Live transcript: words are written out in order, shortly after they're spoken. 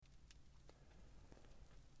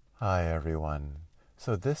Hi everyone.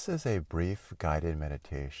 So this is a brief guided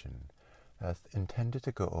meditation that's intended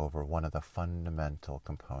to go over one of the fundamental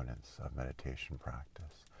components of meditation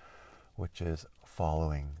practice, which is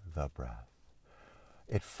following the breath.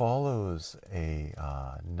 It follows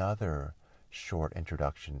another short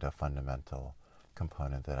introduction to a fundamental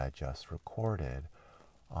component that I just recorded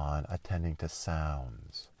on attending to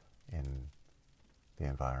sounds in the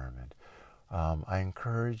environment. I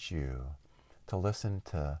encourage you to listen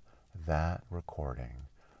to that recording,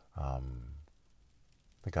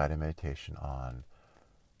 the guided meditation on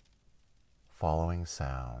following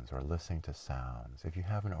sounds or listening to sounds, if you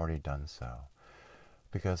haven't already done so,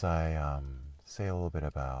 because I say a little bit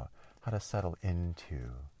about how to settle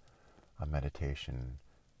into a meditation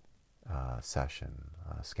session,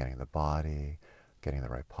 scanning the body, getting the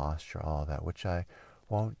right posture, all that, which I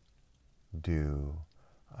won't do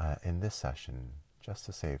in this session just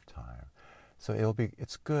to save time. So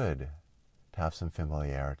it's good to have some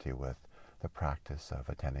familiarity with the practice of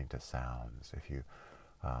attending to sounds if you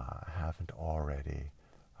haven't already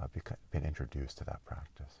been introduced to that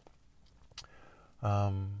practice.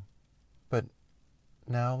 But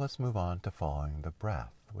now let's move on to following the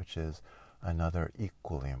breath, which is another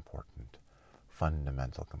equally important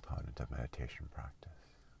fundamental component of meditation practice.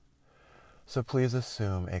 So please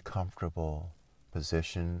assume a comfortable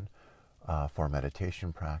position for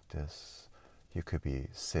meditation practice. You could be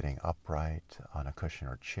sitting upright on a cushion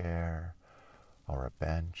or chair or a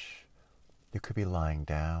bench. You could be lying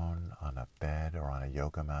down on a bed or on a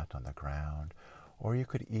yoga mat on the ground, or you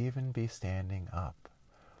could even be standing up.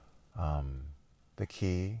 The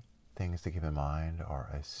key things to keep in mind are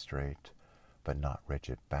a straight but not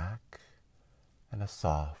rigid back and a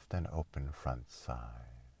soft and open front side.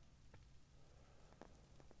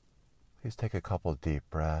 Please take a couple deep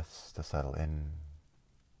breaths to settle in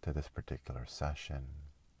to this particular session.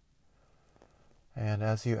 And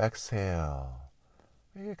as you exhale,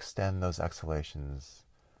 maybe extend those exhalations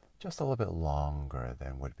just a little bit longer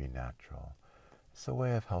than would be natural. It's a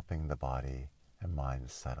way of helping the body and mind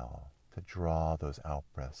settle, to draw those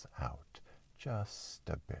out-breaths out just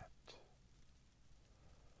a bit.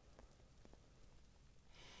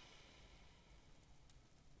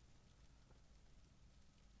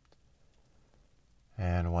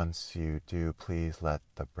 And once you do, please let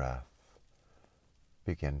the breath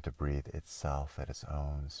begin to breathe itself at its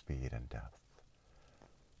own speed and depth.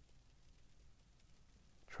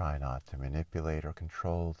 Try not to manipulate or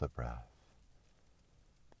control the breath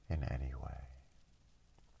in any way.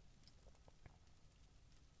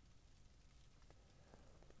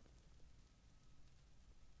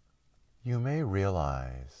 You may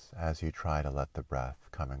realize, as you try to let the breath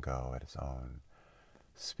come and go at its own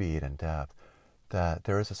speed and depth, that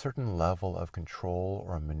there is a certain level of control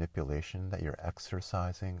or manipulation that you're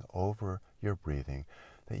exercising over your breathing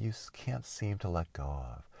that you can't seem to let go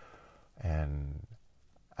of. And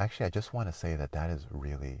actually, I just want to say that that is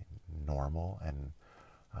really normal and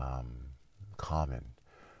common.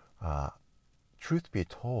 Truth be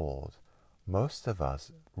told, most of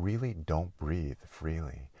us really don't breathe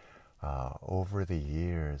freely. Over the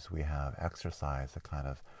years, we have exercised a kind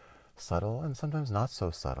of subtle and sometimes not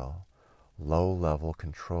so subtle low-level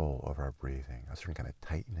control over our breathing, a certain kind of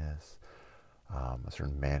tightness, a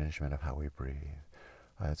certain management of how we breathe.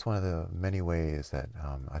 It's one of the many ways that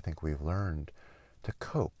I think we've learned to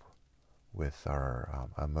cope with our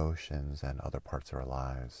emotions and other parts of our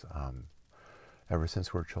lives ever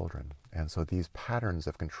since we're children. And so these patterns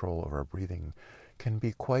of control over our breathing can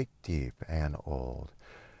be quite deep and old.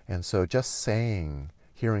 And so just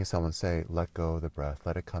hearing someone say, let go of the breath,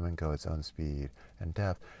 let it come and go at its own speed and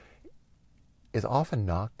depth, is often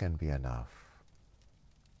not going to be enough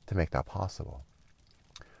to make that possible.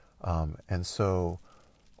 And so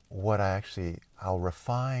I'll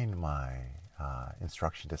refine my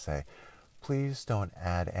instruction to say, please don't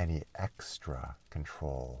add any extra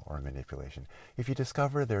control or manipulation. If you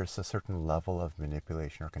discover there's a certain level of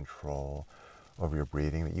manipulation or control over your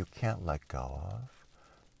breathing that you can't let go of,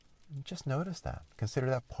 just notice that. Consider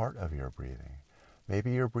that part of your breathing.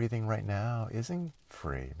 Maybe your breathing right now isn't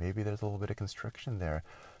free. Maybe there's a little bit of constriction there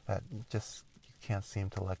that just you can't seem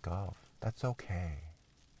to let go of. That's okay.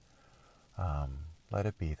 Let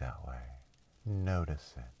it be that way.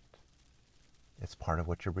 Notice it. It's part of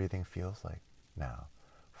what your breathing feels like now,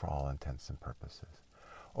 for all intents and purposes.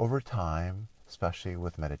 Over time, especially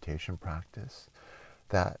with meditation practice,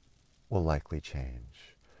 that will likely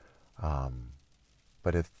change.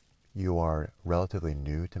 But if you are relatively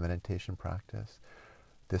new to meditation practice,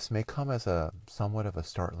 this may come as somewhat of a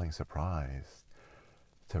startling surprise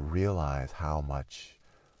to realize how much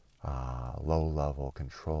low level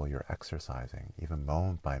control you're exercising, even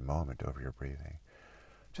moment by moment over your breathing.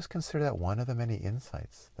 Just consider that one of the many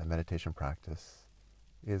insights that meditation practice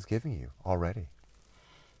is giving you already.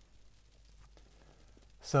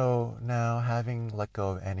 So now, having let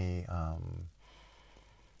go of any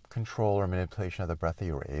control or manipulation of the breath that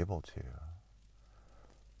you were able to,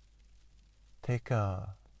 take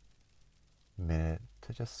a minute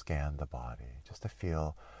to just scan the body, just to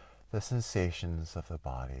feel the sensations of the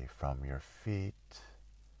body from your feet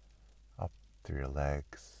up through your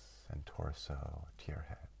legs and torso to your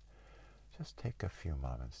head. Just take a few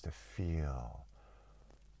moments to feel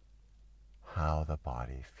how the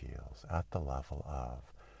body feels at the level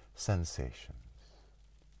of sensations.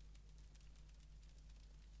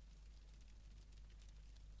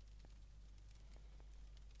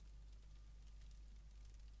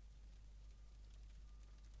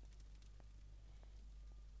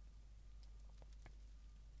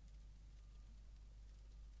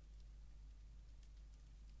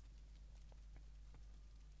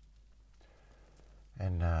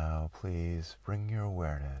 And now please bring your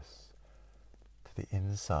awareness to the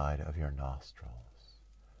inside of your nostrils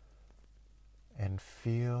and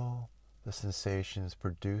feel the sensations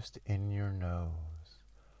produced in your nose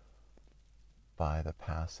by the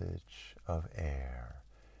passage of air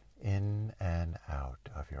in and out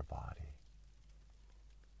of your body.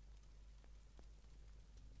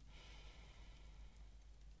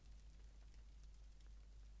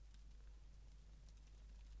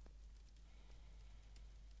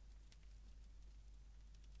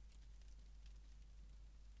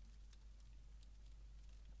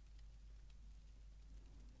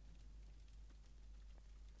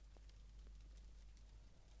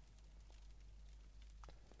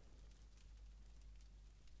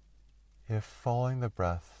 If following the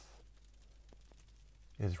breath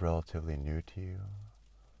is relatively new to you,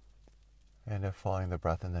 and if following the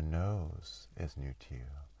breath in the nose is new to you,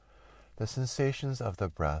 the sensations of the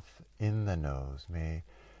breath in the nose may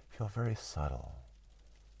feel very subtle,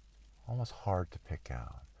 almost hard to pick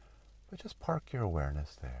out. But just park your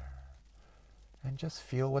awareness there and just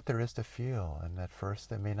feel what there is to feel. And at first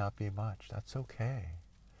there may not be much. That's okay.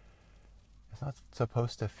 It's not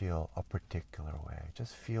supposed to feel a particular way.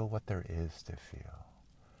 Just feel what there is to feel.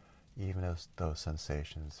 Even as those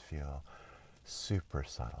sensations feel super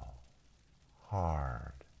subtle,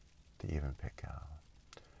 hard to even pick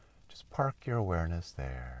out. Just park your awareness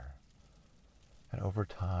there. And over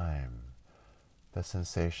time, the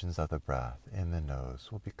sensations of the breath in the nose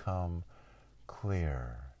will become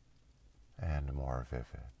clear and more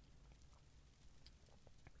vivid.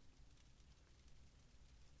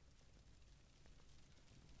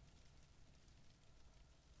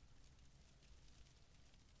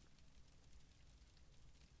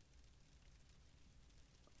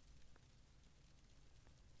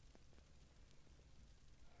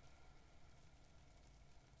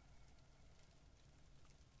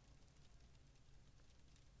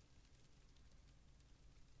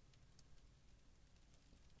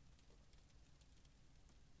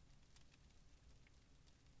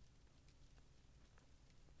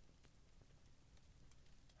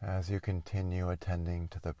 As you continue attending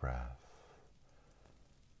to the breath,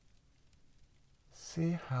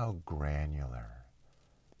 see how granular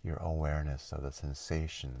your awareness of the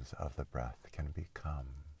sensations of the breath can become.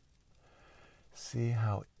 See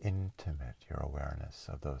how intimate your awareness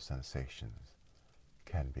of those sensations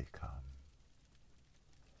can become.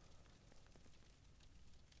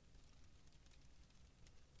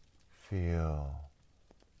 Feel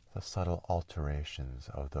the subtle alterations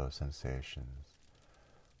of those sensations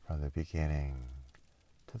from the beginning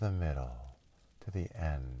to the middle to the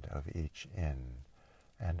end of each in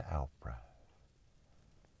and out breath.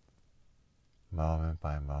 Moment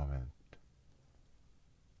by moment,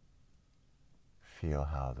 feel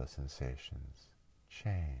how the sensations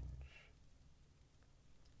change.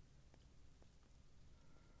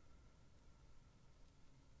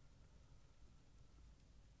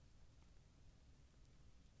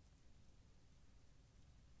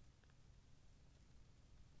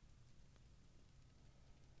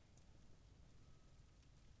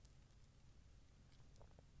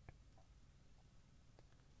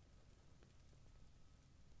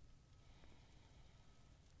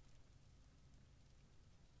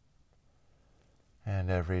 And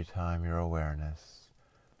every time your awareness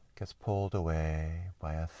gets pulled away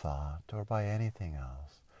by a thought or by anything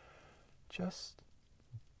else, just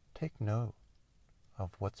take note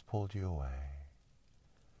of what's pulled you away.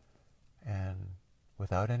 And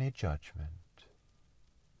without any judgment,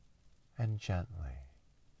 and gently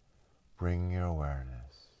bring your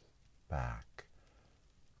awareness back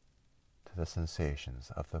the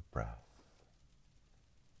sensations of the breath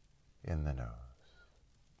in the nose.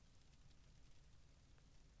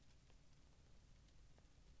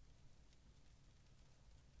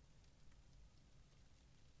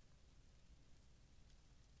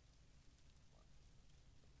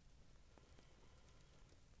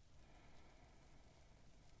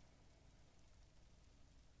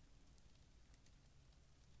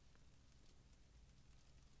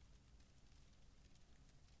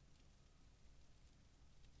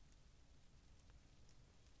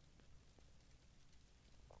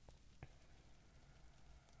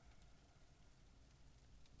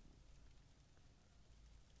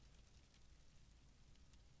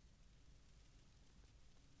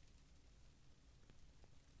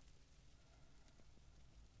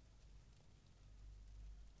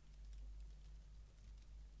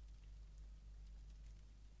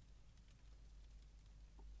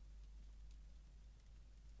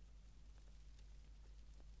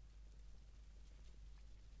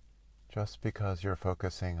 Just because you're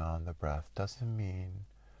focusing on the breath doesn't mean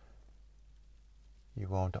you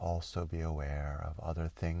won't also be aware of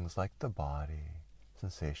other things like the body,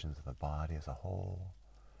 sensations of the body as a whole,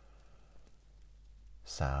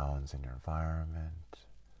 sounds in your environment.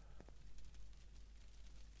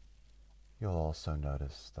 You'll also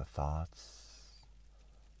notice the thoughts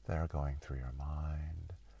that are going through your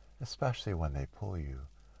mind, especially when they pull you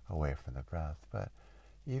away from the breath. But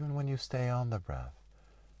even when you stay on the breath,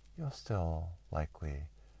 you'll still likely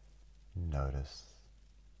notice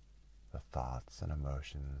the thoughts and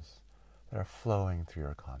emotions that are flowing through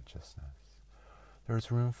your consciousness.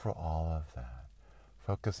 There's room for all of that.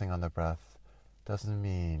 Focusing on the breath doesn't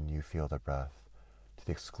mean you feel the breath to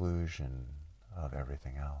the exclusion of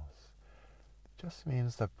everything else. It just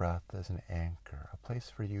means the breath is an anchor, a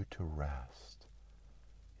place for you to rest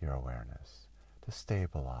your awareness, to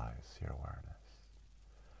stabilize your awareness.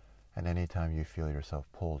 And anytime you feel yourself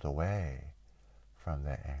pulled away from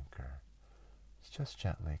that anchor, just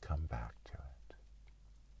gently come back to it.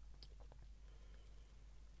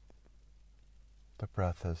 The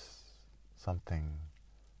breath is something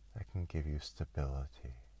that can give you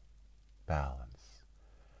stability, balance,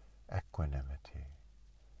 equanimity,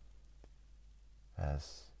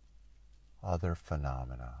 as other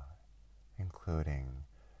phenomena, including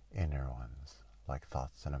inner ones like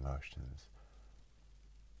thoughts and emotions,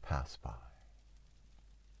 pass by.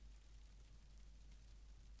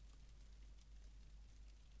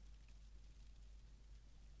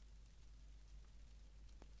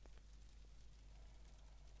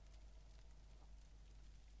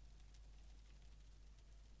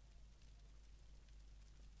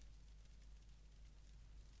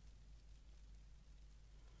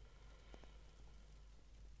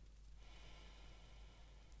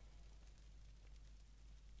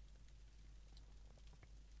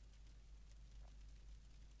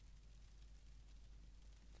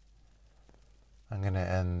 I'm going to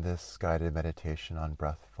end this guided meditation on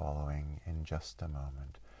breath following in just a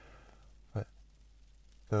moment. But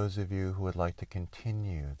those of you who would like to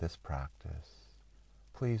continue this practice,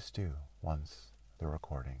 please do once the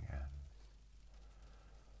recording ends.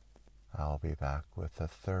 I'll be back with a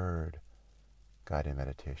third guided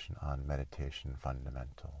meditation on meditation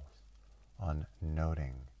fundamentals, on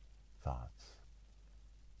noting thoughts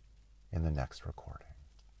in the next recording.